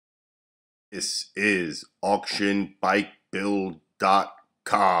This is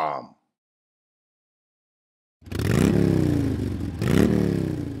auctionbikebuild.com.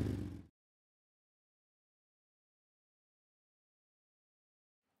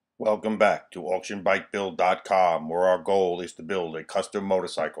 Welcome back to auctionbikebuild.com, where our goal is to build a custom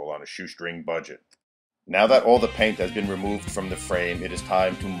motorcycle on a shoestring budget. Now that all the paint has been removed from the frame, it is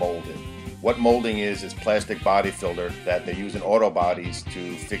time to mold it. What molding is plastic body filler that they use in auto bodies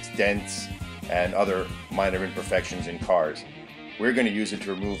to fix dents and other minor imperfections in cars. We're going to use it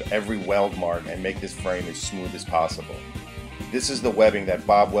to remove every weld mark and make this frame as smooth as possible. This is the webbing that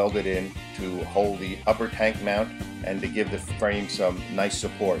Bob welded in to hold the upper tank mount and to give the frame some nice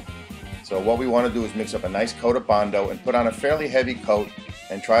support. So what we want to do is mix up a nice coat of Bondo and put on a fairly heavy coat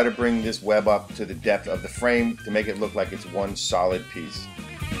and try to bring this web up to the depth of the frame to make it look like it's one solid piece.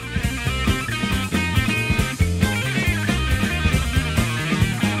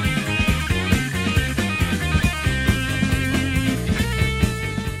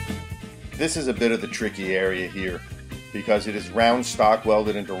 This is a bit of the tricky area here because it is round stock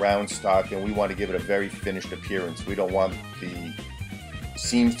welded into round stock, and we want to give it a very finished appearance. We don't want the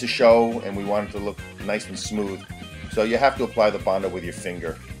seams to show, and we want it to look nice and smooth. So you have to apply the Bondo with your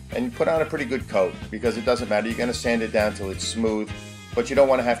finger and put on a pretty good coat, because it doesn't matter. You're going to sand it down till it's smooth, but you don't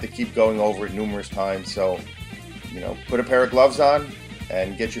want to have to keep going over it numerous times. So, put a pair of gloves on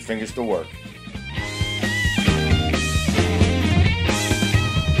and get your fingers to work.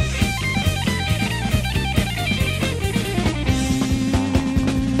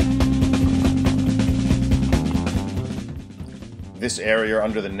 This area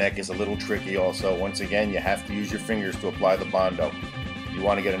under the neck is a little tricky also. Once again, you have to use your fingers to apply the Bondo. You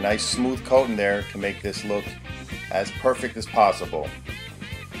want to get a nice smooth coat in there to make this look as perfect as possible.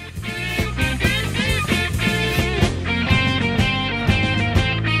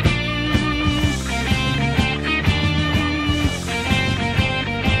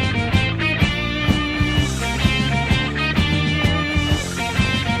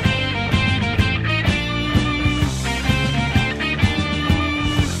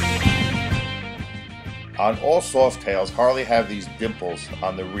 On all Softails, Harley have these dimples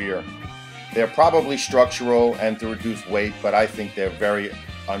on the rear. They're probably structural and to reduce weight, but I think they're very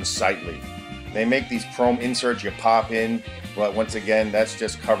unsightly. They make these chrome inserts you pop in, but once again, that's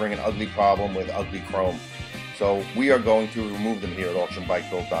just covering an ugly problem with ugly chrome. So we are going to remove them here at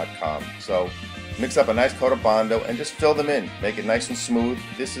auctionbikebuild.com. So mix up a nice coat of Bondo and just fill them in. Make it nice and smooth.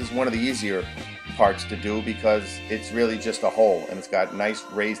 This is one of the easier parts to do because it's really just a hole and it's got nice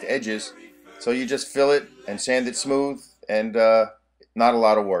raised edges. So you just fill it and sand it smooth, and not a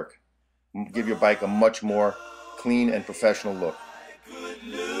lot of work. Give your bike a much more clean and professional look.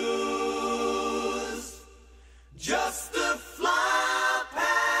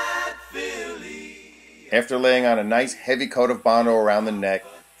 After laying on a nice heavy coat of Bondo around the neck,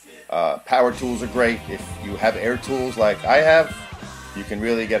 power tools are great. If you have air tools like I have, you can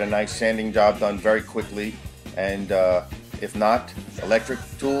really get a nice sanding job done very quickly. And if not, electric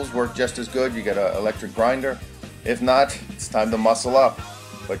tools work just as good. You get an electric grinder. If not, it's time to muscle up.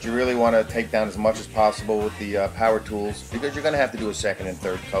 But you really want to take down as much as possible with the power tools, because you're going to have to do a second and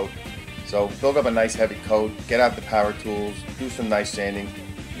third coat. So build up a nice heavy coat, get out the power tools, do some nice sanding,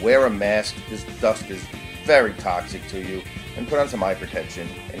 wear a mask. This dust is very toxic to you, and put on some eye protection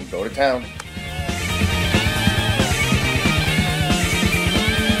and go to town.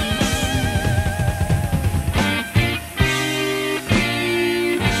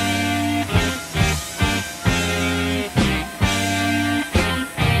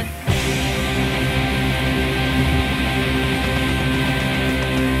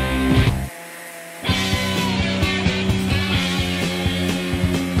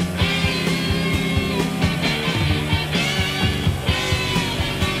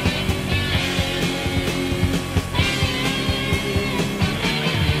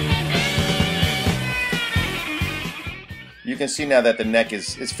 You can see now that the neck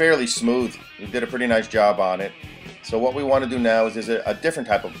is fairly smooth. We did a pretty nice job on it. So what we want to do now is a different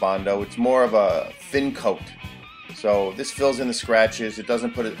type of Bondo. It's more of a thin coat. So this fills in the scratches. It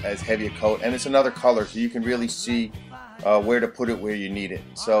doesn't put it as heavy a coat, and it's another color, so you can really see where to put it where you need it.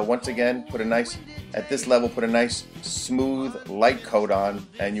 So once again, at this level, put a nice smooth light coat on,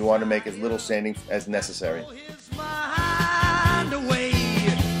 and you want to make as little sanding as necessary.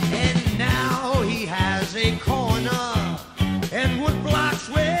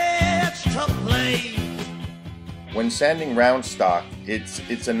 When sanding round stock,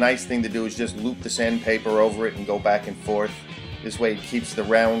 it's a nice thing to do is just loop the sandpaper over it and go back and forth. This way it keeps the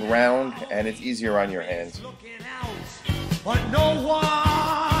round and it's easier on your hands. But no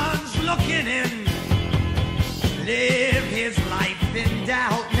one's looking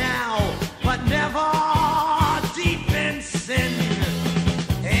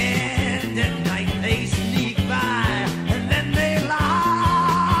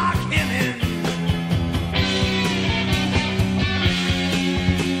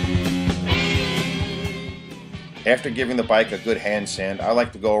After giving the bike a good hand sand, I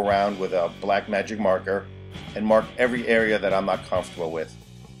like to go around with a black magic marker and mark every area that I'm not comfortable with.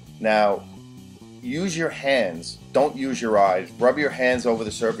 Now, use your hands, don't use your eyes. Rub your hands over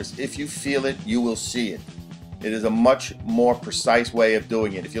the surface. If you feel it, you will see it. It is a much more precise way of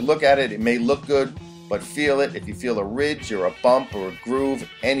doing it. If you look at it, it may look good, but feel it. If you feel a ridge or a bump or a groove,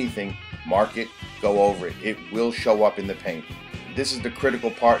 anything, mark it, go over it. It will show up in the paint. This is the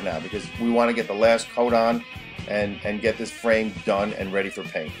critical part now, because we want to get the last coat on and get this frame done and ready for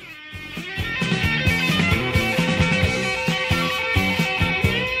paint.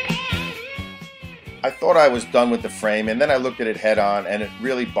 I thought I was done with the frame, and then I looked at it head on, and it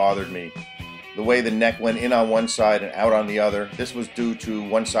really bothered me. The way the neck went in on one side and out on the other. This was due to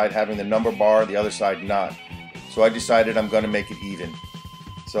one side having the number bar, the other side not. So I decided I'm going to make it even.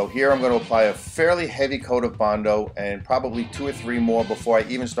 So here I'm going to apply a fairly heavy coat of Bondo and probably 2 or 3 more before I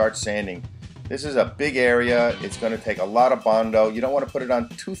even start sanding. This is a big area. It's going to take a lot of Bondo. You don't want to put it on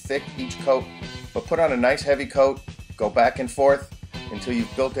too thick each coat, but put on a nice heavy coat, go back and forth until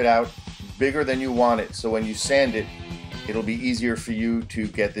you've built it out bigger than you want it. So when you sand it, it'll be easier for you to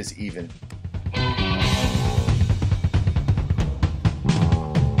get this even.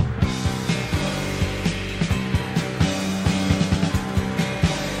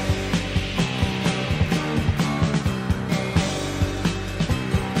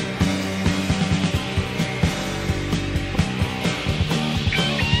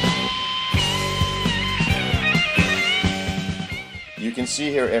 You can see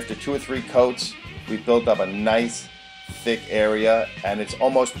here after 2 or 3 coats, we've built up a nice thick area, and it's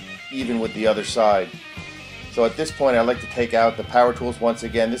almost even with the other side. So at this point, I like to take out the power tools once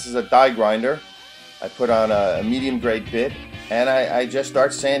again. This is a die grinder. I put on a medium grade bit, and I just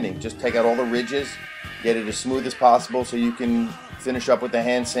start sanding. Just take out all the ridges, get it as smooth as possible so you can finish up with the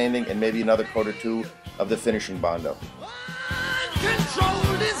hand sanding and maybe another coat or 2 of the finishing Bondo.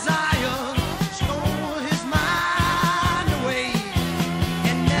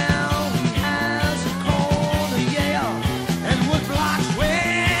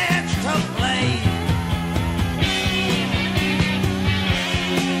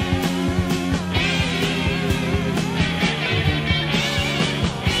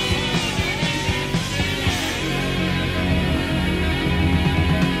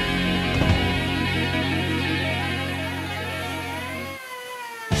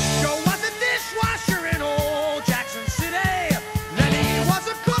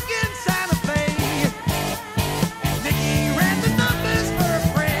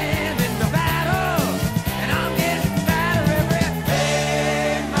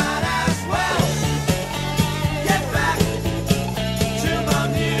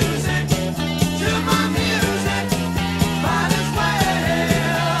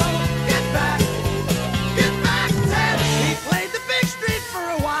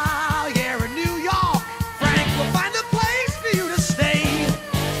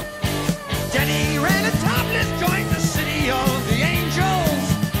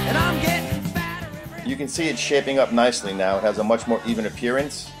 You can see it's shaping up nicely now. It has a much more even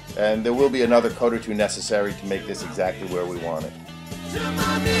appearance, and there will be another coat or 2 necessary to make this exactly where we want it.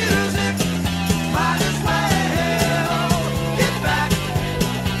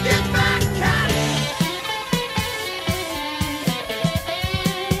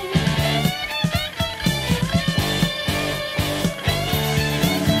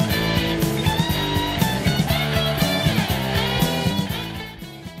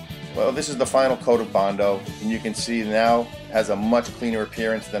 Well, this is the final coat of Bondo, and you can see now it has a much cleaner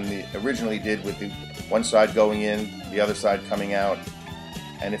appearance than it originally did, with the one side going in, the other side coming out.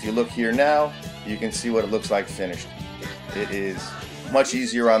 And if you look here now, you can see what it looks like finished. It is much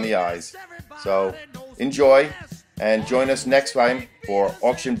easier on the eyes. So enjoy, and join us next time for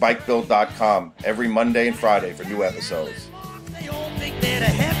AuctionBikeBuild.com every Monday and Friday for new episodes.